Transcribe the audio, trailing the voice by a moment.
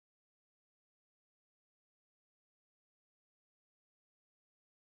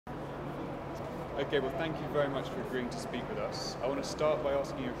Okay, well, thank you very much for agreeing to speak with us. I want to start by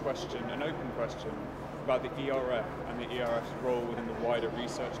asking you a question, an open question, about the ERF and the ERF's role within the wider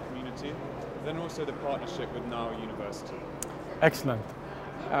research community, then also the partnership with Nile University. Excellent.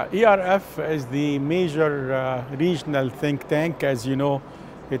 ERF is the major regional think tank. As you know,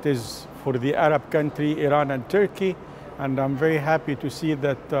 it is for the Arab country, Iran and Turkey, and I'm very happy to see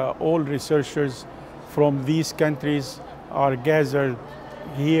that all researchers from these countries are gathered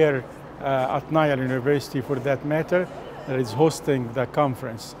here at Nile University, for that matter, that is hosting the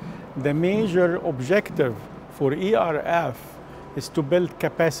conference. The major objective for ERF is to build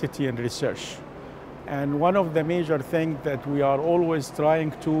capacity in research. And one of the major things that we are always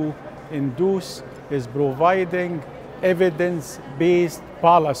trying to induce is providing evidence-based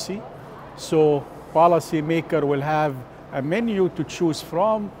policy. So policymaker will have a menu to choose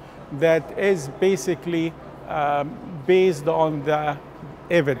from that is basically based on the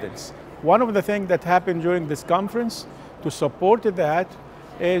evidence. One of the things that happened during this conference to support that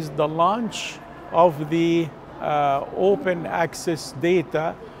is the launch of the open access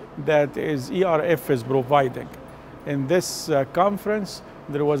data that ERF is providing. In this conference,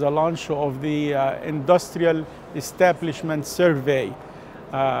 there was a launch of the Industrial Establishment Survey.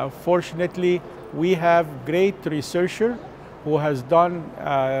 Fortunately, we have great researchers who has done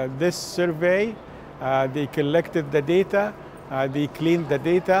this survey. They collected the data, they cleaned the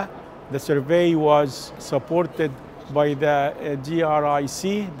data. The survey was supported by the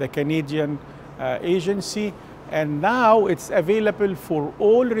GRIC, the Canadian agency, and now it's available for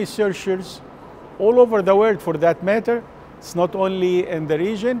all researchers all over the world, for that matter. It's not only in the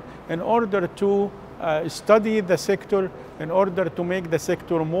region, in order to study the sector, in order to make the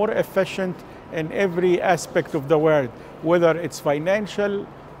sector more efficient in every aspect of the world, whether it's financial,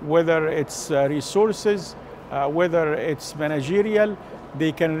 whether it's resources, whether it's managerial.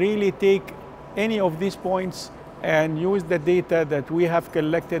 They can really take any of these points and use the data that we have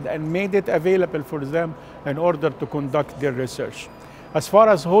collected and made it available for them in order to conduct their research. As far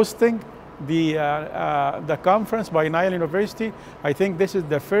as hosting the conference by Nile University, I think this is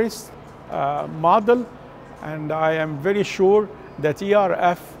the first model, and I am very sure that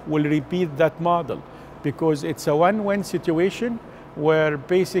ERF will repeat that model, because it's a win-win situation where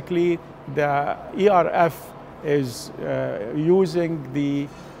basically the ERF is using the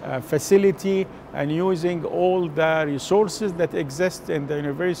facility and using all the resources that exist in the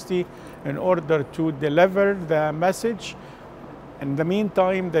university in order to deliver the message. In the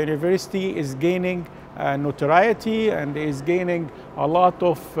meantime, the university is gaining notoriety and is gaining a lot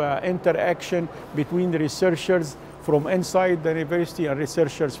of interaction between the researchers from inside the university and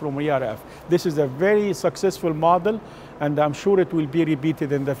researchers from ERF. This is a very successful model, and I'm sure it will be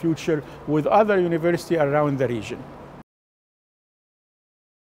repeated in the future with other universities around the region.